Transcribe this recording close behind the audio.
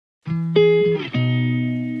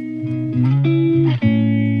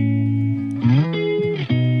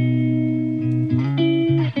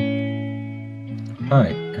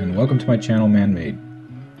welcome to my channel, Man-Made.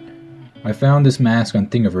 I found this mask on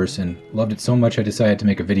Thingiverse and loved it so much I decided to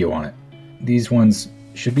make a video on it. These ones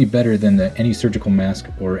should be better than the any surgical mask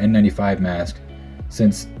or N95 mask,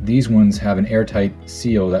 since these ones have an airtight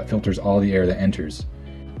seal that filters all the air that enters.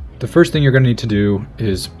 The first thing you're going to need to do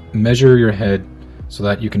is measure your head so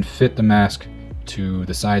that you can fit the mask to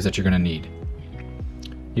the size that you're going to need.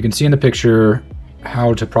 You can see in the picture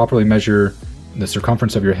how to properly measure the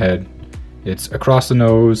circumference of your head. It's across the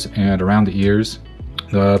nose and around the ears.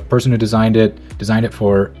 The person who designed it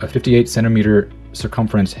for a 58 centimeter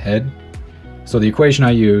circumference head. So the equation I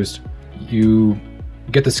used, you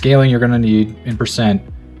get the scaling you're going to need in percent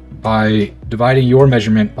by dividing your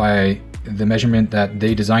measurement by the measurement that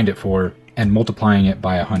they designed it for and multiplying it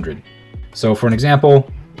by 100. So for an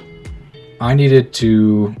example, I needed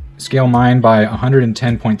to scale mine by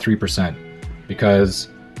 110.3% because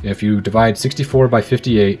if you divide 64 by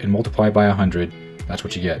 58 and multiply by 100, that's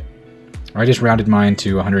what you get. I just rounded mine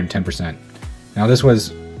to 110%. Now this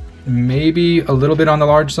was maybe a little bit on the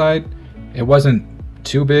large side. It wasn't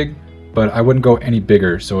too big, but I wouldn't go any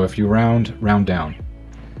bigger. So if you round down.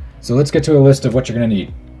 So let's get to a list of what you're gonna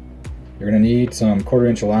need. You're gonna need some 1/4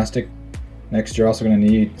 inch elastic. Next, you're also gonna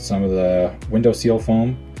need some of the window seal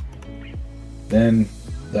foam. Then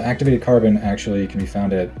the activated carbon actually can be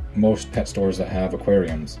found at most pet stores that have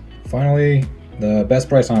aquariums. Finally, the best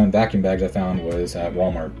price on vacuum bags I found was at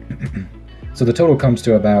Walmart. So the total comes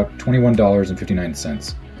to about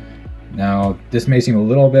 $21.59. Now, this may seem a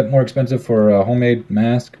little bit more expensive for a homemade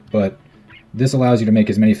mask, but this allows you to make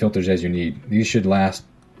as many filters as you need. These should last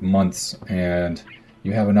months, and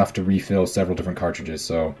you have enough to refill several different cartridges,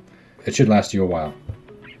 so it should last you a while.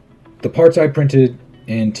 The parts I printed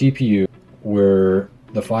in TPU were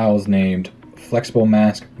the files named Flexible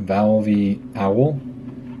Mask Valvy Owl,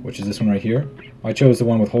 which is this one right here. I chose the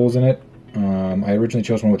one with holes in it. I originally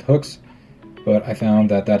chose one with hooks, but I found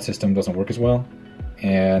that that system doesn't work as well,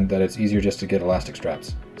 and that it's easier just to get elastic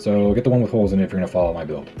straps. So get the one with holes in it if you're going to follow my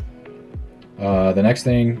build. The next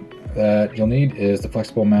thing that you'll need is the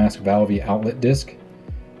Flexible Mask Valvy outlet disc,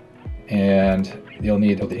 and you'll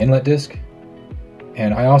need the inlet disc.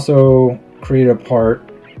 And I also created a part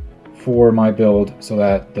for my build so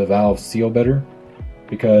that the valves seal better,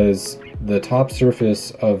 because the top surface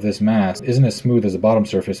of this mask isn't as smooth as the bottom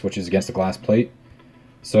surface, which is against the glass plate.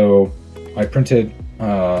 So I printed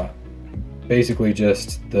basically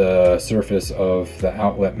just the surface of the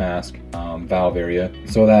outlet mask valve area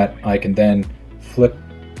so that I can then flip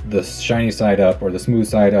the shiny side up or the smooth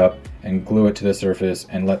side up and glue it to the surface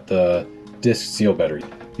and let the disc seal better.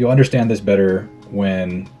 You'll understand this better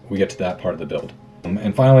when we get to that part of the build.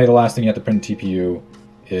 And finally, the last thing you have to print in TPU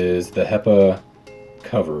is the HEPA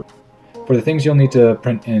cover. For the things you'll need to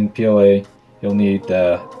print in PLA, you'll need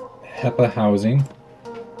the HEPA housing,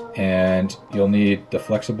 and you'll need the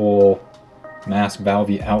Flexible Mask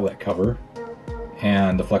Valvy outlet cover,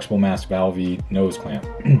 and the Flexible Mask Valvy nose clamp.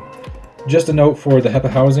 Just a note for the HEPA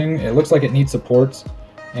housing, it looks like it needs supports,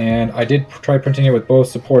 and I did try printing it with both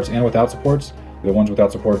supports and without supports. The ones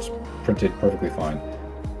without supports printed perfectly fine.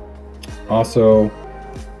 Also,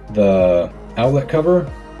 the outlet cover,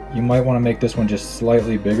 you might want to make this one just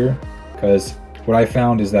slightly bigger, because what I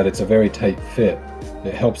found is that it's a very tight fit.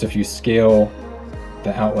 It helps if you scale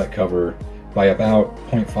the outlet cover by about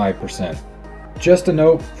 0.5%. Just a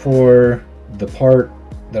note for the part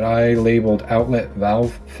that I labeled outlet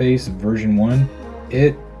valve face version 1,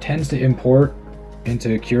 it tends to import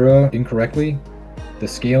into Cura incorrectly. The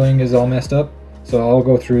scaling is all messed up, so I'll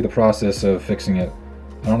go through the process of fixing it.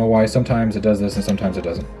 I don't know why sometimes it does this and sometimes it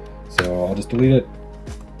doesn't. So I'll just delete it.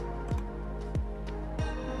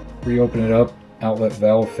 Reopen it up, outlet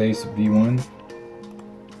valve face V1.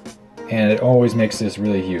 And it always makes this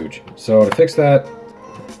really huge. So to fix that,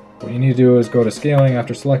 what you need to do is go to scaling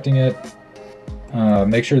after selecting it.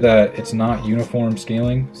 Make sure that it's not uniform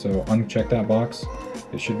scaling, so uncheck that box.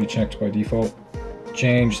 It should be checked by default.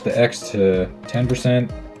 Change the X to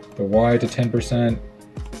 10%, the Y to 10%,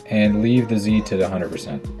 and leave the Z to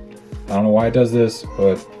 100%. I don't know why it does this,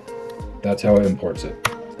 but that's how it imports it.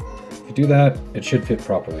 If you do that, it should fit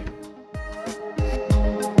properly.